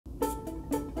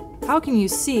How can you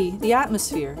see the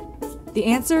atmosphere? The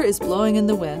answer is blowing in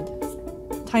the wind.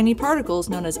 Tiny particles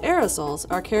known as aerosols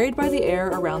are carried by the air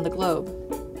around the globe.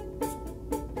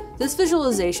 This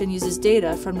visualization uses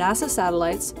data from NASA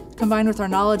satellites combined with our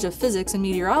knowledge of physics and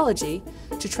meteorology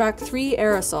to track 3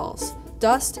 aerosols: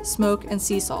 dust, smoke, and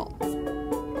sea salt.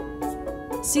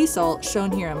 Sea salt,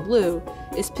 shown here in blue,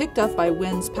 is picked up by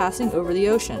winds passing over the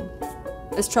ocean.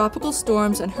 As tropical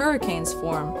storms and hurricanes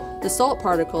form, the salt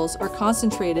particles are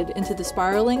concentrated into the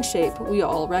spiraling shape we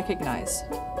all recognize.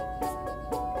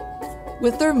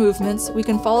 With their movements, we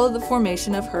can follow the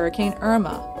formation of Hurricane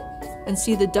Irma and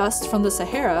see the dust from the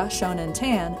Sáhara, shown in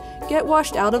tan, get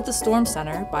washed out of the storm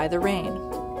center by the rain.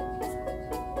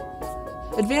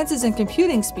 Advances in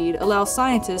computing speed allow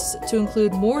scientists to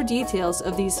include more details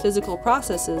of these physical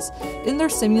processes in their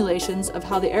simulations of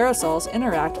how the aerosols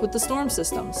interact with the storm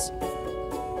systems.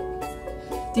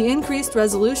 The increased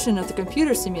resolution of the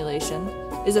computer simulation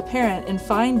is apparent in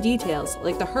fine details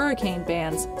like the hurricane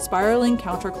bands spiraling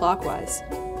counterclockwise.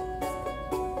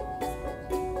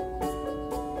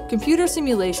 Computer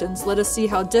simulations let us see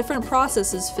how different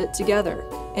processes fit together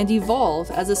and evolve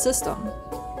as a system.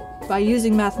 By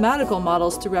using mathematical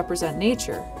models to represent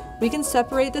nature, we can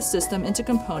separate the system into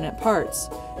component parts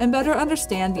and better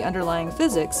understand the underlying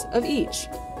physics of each.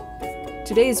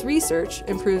 Today's research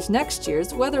improves next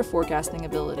year's weather forecasting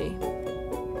ability.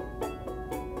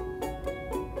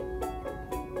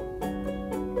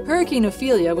 Hurricane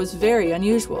Ophelia was very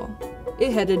unusual.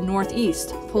 It headed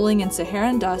northeast, pulling in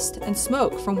Saharan dust and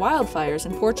smoke from wildfires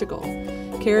in Portugal,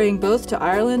 carrying both to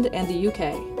Ireland and the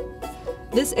UK.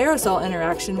 This aerosol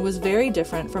interaction was very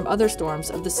different from other storms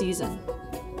of the season.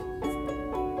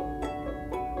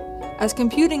 As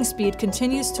computing speed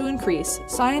continues to increase,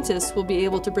 scientists will be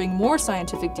able to bring more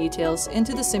scientific details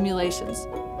into the simulations,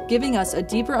 giving us a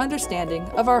deeper understanding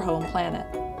of our home planet.